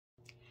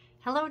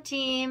Hello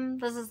team,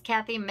 this is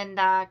Kathy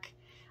Mindock.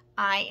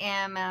 I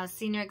am a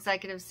Senior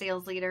Executive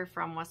Sales Leader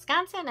from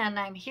Wisconsin, and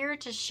I'm here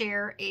to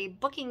share a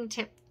booking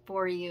tip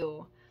for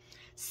you.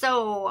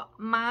 So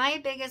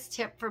my biggest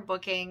tip for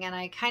booking, and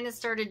I kind of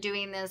started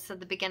doing this at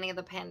the beginning of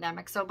the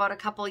pandemic, so about a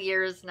couple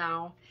years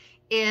now,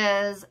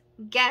 is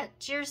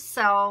get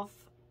yourself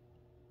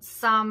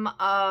some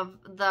of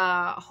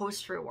the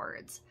host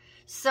rewards.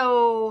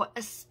 So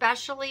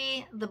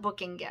especially the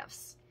booking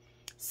gifts.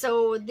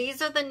 So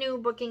these are the new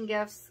booking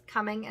gifts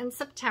coming in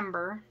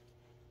September.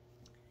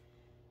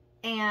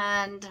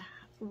 And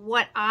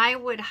what I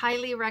would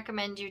highly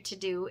recommend you to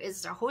do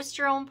is to host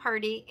your own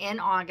party in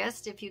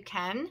August if you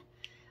can.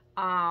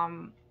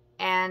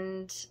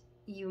 And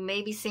you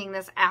may be seeing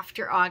this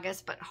after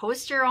August, but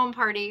host your own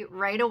party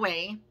right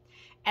away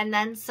and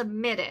then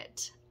submit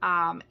it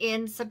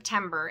in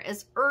September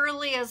as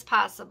early as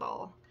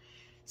possible.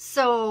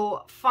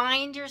 So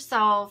find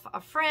yourself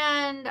a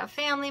friend, a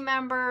family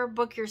member,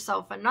 book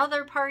yourself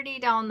another party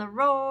down the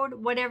road,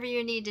 whatever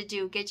you need to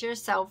do. Get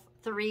yourself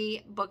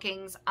 3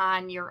 bookings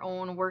on your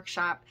own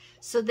workshop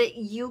so that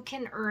you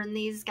can earn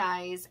these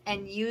guys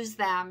and use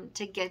them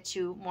to get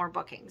you more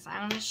bookings.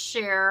 I'm going to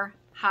share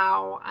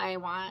how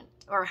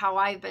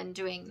I've been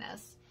doing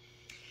this.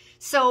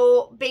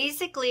 So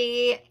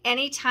basically,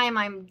 anytime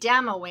I'm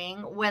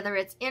demoing, whether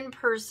it's in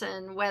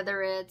person,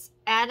 whether it's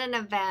at an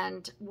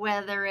event,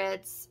 whether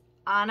it's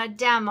on a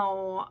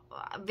demo,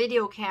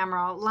 video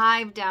camera,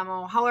 live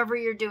demo, however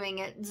you're doing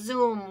it,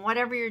 Zoom,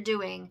 whatever you're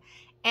doing,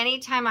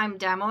 anytime I'm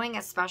demoing,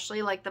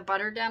 especially like the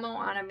butter demo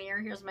on a mirror,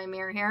 here's my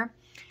mirror here,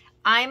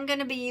 I'm going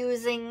to be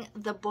using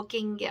the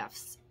booking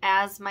gifts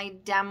as my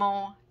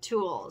demo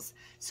tools.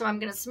 So I'm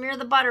going to smear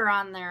the butter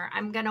on there.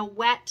 I'm going to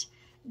wet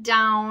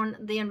down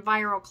the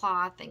Enviro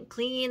cloth and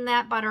clean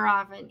that butter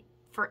off, and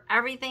for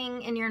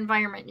everything in your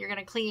environment you're going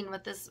to clean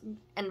with this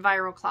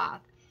Enviro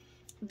cloth.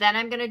 Then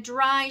I'm going to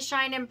dry,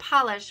 shine, and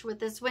polish with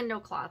this window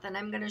cloth, and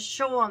I'm going to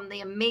show them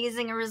the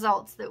amazing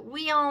results that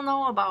we all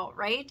know about,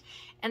 right?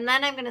 And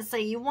then I'm going to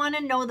say, you want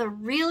to know the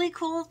really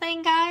cool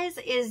thing, guys,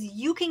 is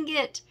you can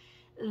get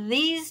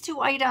these 2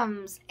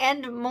 items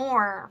and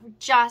more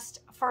just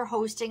for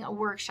hosting a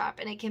workshop,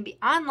 and it can be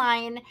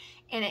online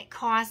and it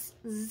costs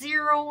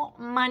 0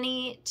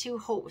 money to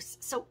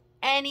host. So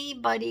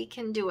anybody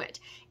can do it.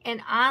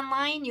 And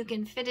online you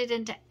can fit it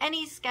into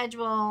any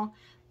schedule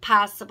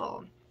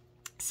possible.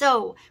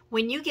 So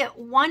when you get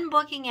 1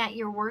 booking at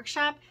your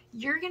workshop,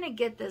 you're going to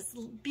get this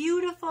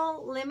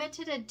beautiful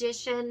limited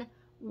edition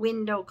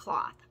window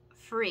cloth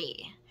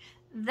free.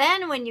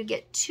 Then when you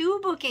get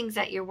 2 bookings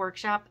at your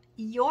workshop,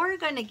 you're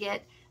going to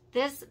get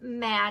this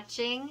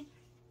matching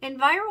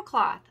Enviro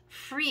cloth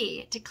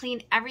free to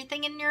clean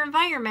everything in your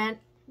environment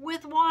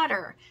with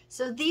water.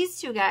 So these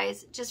 2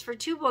 guys, just for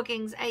 2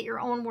 bookings at your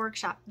own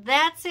workshop.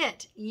 That's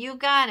it. You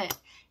got it.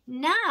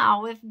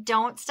 Now,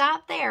 don't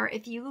stop there.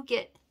 If you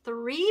get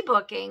 3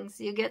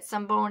 bookings, you get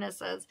some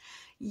bonuses.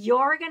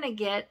 You're going to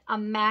get a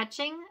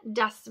matching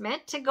dust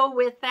mitt to go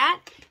with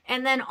that,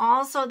 and then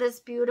also this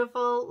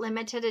beautiful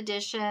limited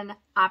edition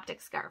optic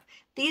scarf.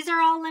 These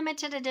are all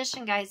limited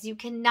edition, guys. You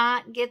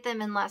cannot get them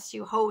unless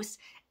you host,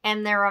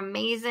 and they're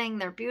amazing,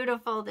 they're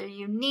beautiful, they're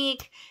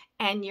unique,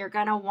 and you're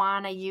going to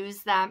want to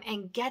use them,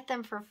 and get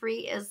them for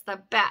free is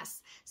the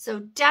best. So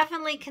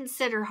definitely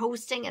consider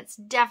hosting. It's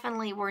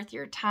definitely worth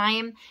your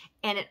time,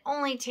 and it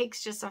only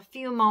takes just a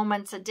few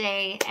moments a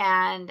day,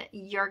 and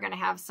you're going to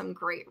have some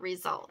great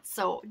results.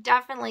 So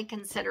definitely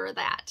consider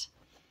that.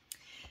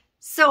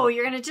 So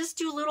you're going to just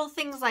do little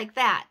things like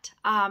that.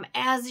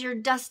 As you're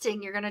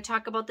dusting, you're going to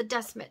talk about the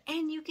dust mitt,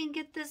 and you can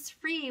get this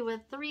free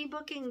with 3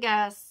 booking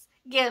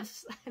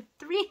gifts,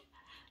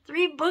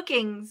 3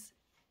 bookings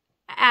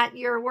at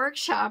your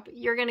workshop.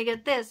 You're going to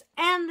get this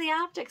and the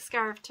optic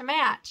scarf to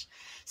match.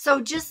 So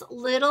just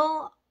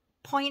little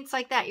points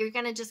like that, you're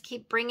going to just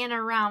keep bringing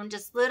around,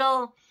 just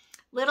little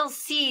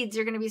seeds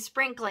you're going to be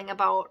sprinkling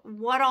about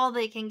what all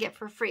they can get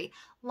for free.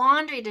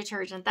 Laundry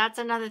detergent, that's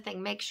another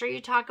thing. Make sure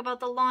you talk about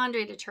the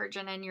laundry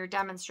detergent in your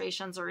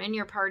demonstrations or in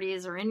your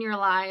parties or in your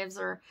lives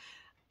or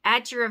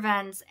at your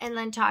events, and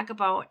then talk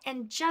about,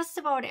 and just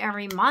about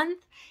every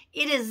month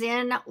it is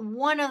in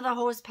one of the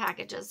host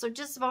packages. So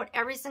just about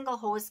every single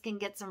host can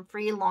get some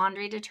free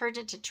laundry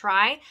detergent to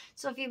try.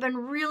 So if you've been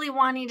really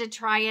wanting to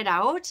try it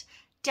out,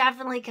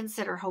 definitely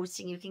consider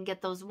hosting. You can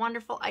get those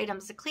wonderful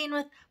items to clean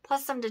with,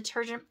 plus some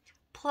detergent,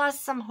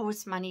 plus some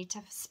host money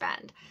to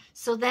spend.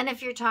 So then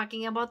if you're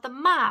talking about the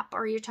mop,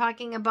 or you're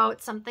talking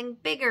about something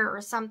bigger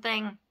or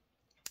something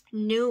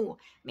new,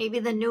 maybe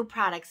the new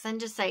products, then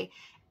just say,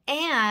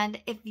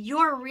 and if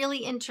you're really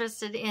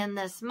interested in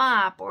this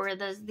mop or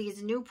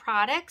these new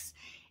products,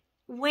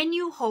 when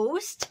you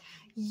host,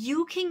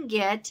 you can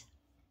get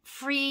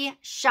free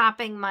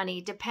shopping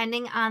money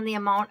depending on the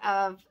amount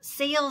of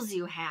sales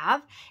you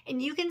have,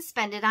 and you can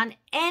spend it on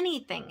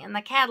anything in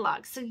the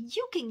catalog. So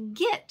you can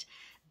get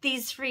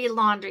these free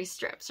laundry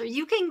strips, or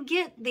you can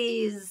get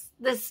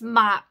this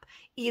mop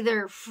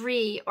either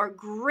free or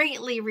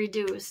greatly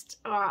reduced,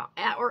 or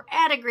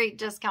at a great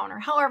discount, or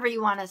however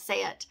you want to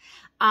say it.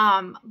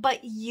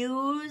 But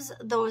use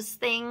those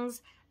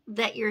things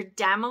that you're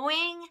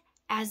demoing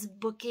as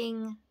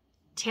booking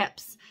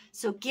tips.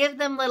 So give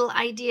them little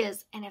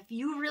ideas. And if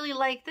you really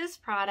like this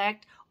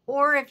product,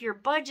 or if your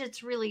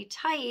budget's really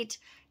tight,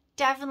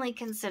 definitely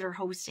consider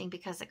hosting,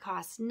 because it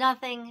costs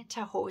nothing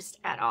to host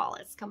at all.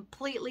 It's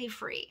completely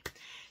free.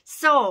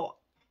 So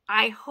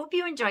I hope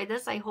you enjoyed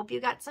this. I hope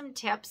you got some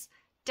tips.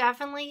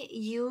 Definitely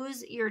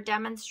use your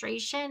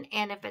demonstration.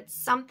 And if it's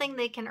something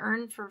they can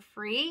earn for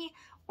free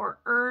or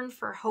earn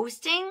for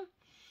hosting,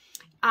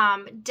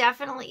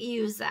 definitely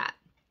use that.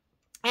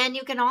 And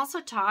you can also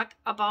talk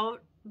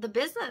about the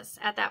business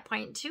at that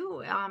point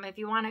too. If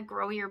you want to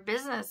grow your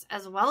business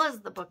as well as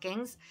the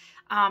bookings,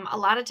 a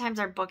lot of times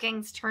our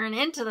bookings turn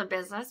into the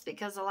business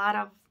because a lot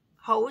of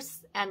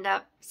hosts end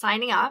up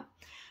signing up,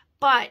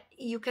 but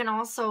you can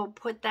also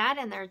put that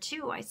in there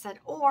too. I said,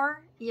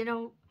 or, you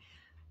know,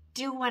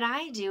 do what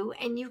I do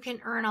and you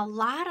can earn a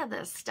lot of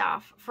this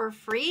stuff for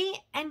free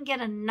and get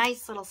a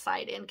nice little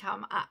side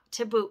income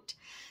to boot.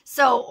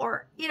 So,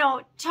 or, you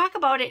know, talk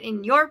about it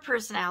in your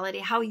personality,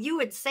 how you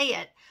would say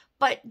it,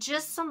 but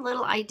just some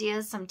little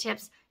ideas, some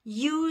tips.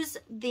 Use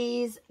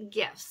these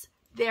gifts.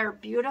 They're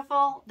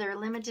beautiful. They're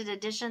limited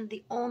edition.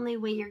 The only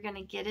way you're going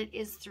to get it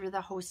is through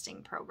the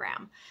hosting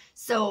program.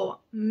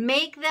 So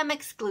make them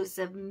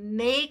exclusive,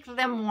 make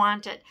them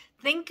want it.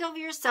 Think of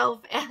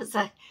yourself as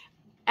a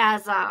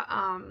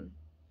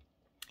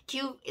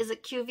is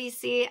it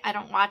QVC? I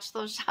don't watch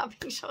those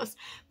shopping shows,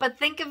 but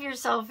think of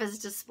yourself as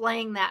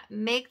displaying that.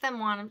 Make them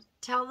want to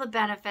tell the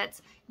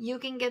benefits. You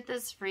can get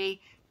this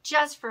free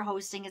just for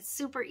hosting. It's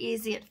super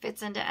easy. It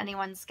fits into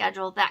anyone's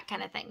schedule, that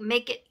kind of thing.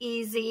 Make it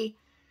easy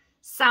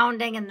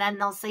sounding, and then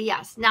they'll say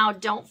yes. Now,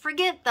 don't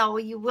forget though,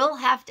 you will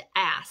have to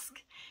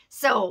ask.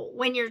 So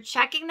when you're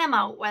checking them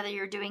out, whether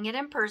you're doing it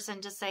in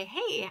person, just say,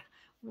 hey,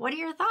 what are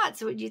your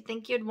thoughts? Would you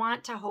think you'd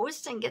want to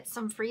host and get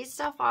some free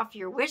stuff off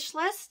your wish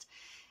list?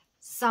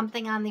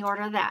 Something on the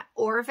order of that.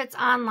 Or if it's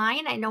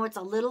online, I know it's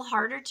a little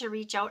harder to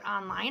reach out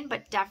online,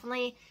 but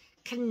definitely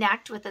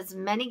connect with as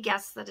many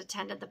guests that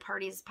attended the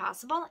party as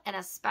possible. And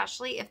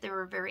especially if they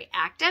were very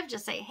active,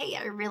 just say, hey,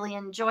 I really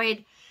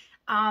enjoyed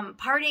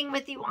partying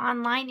with you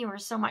online. You were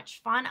so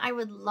much fun. I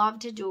would love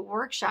to do a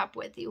workshop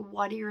with you.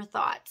 What are your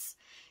thoughts?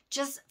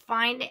 Just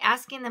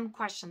asking them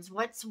questions.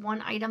 What's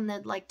one item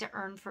they'd like to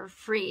earn for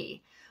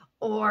free?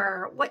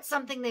 Or what's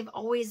something they've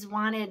always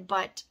wanted,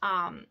 but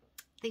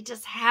they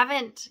just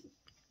haven't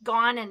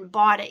gone and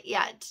bought it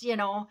yet, you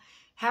know,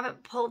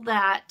 haven't pulled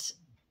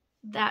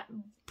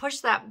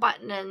pushed that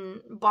button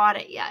and bought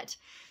it yet.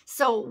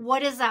 So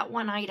what is that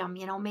one item?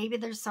 You know, maybe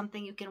there's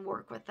something you can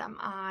work with them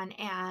on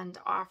and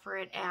offer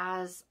it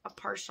as a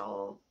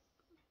partial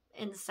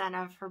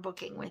incentive for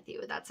booking with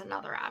you. That's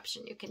another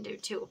option you can do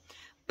too.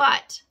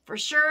 But for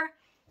sure,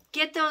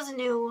 get those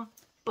new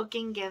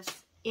booking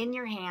gifts in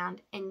your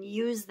hand and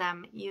use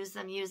them,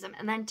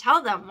 and then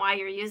tell them why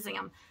you're using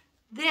them.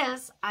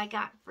 This I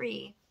got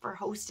free for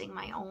hosting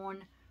my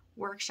own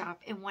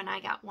workshop, and when I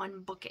got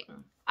one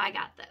booking, I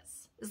got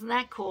this. Isn't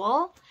that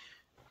cool?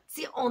 It's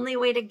the only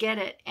way to get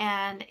it,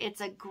 and it's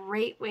a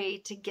great way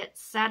to get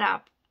set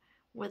up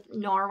with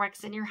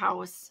Norwex in your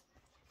house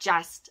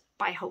just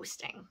by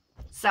hosting.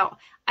 So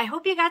I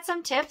hope you got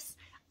some tips.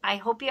 I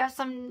hope you have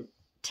some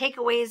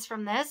takeaways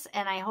from this,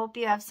 and I hope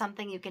you have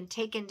something you can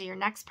take into your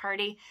next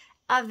party,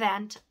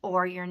 event,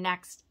 or your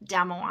next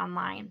demo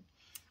online.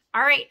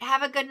 All right,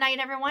 have a good night,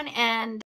 everyone, and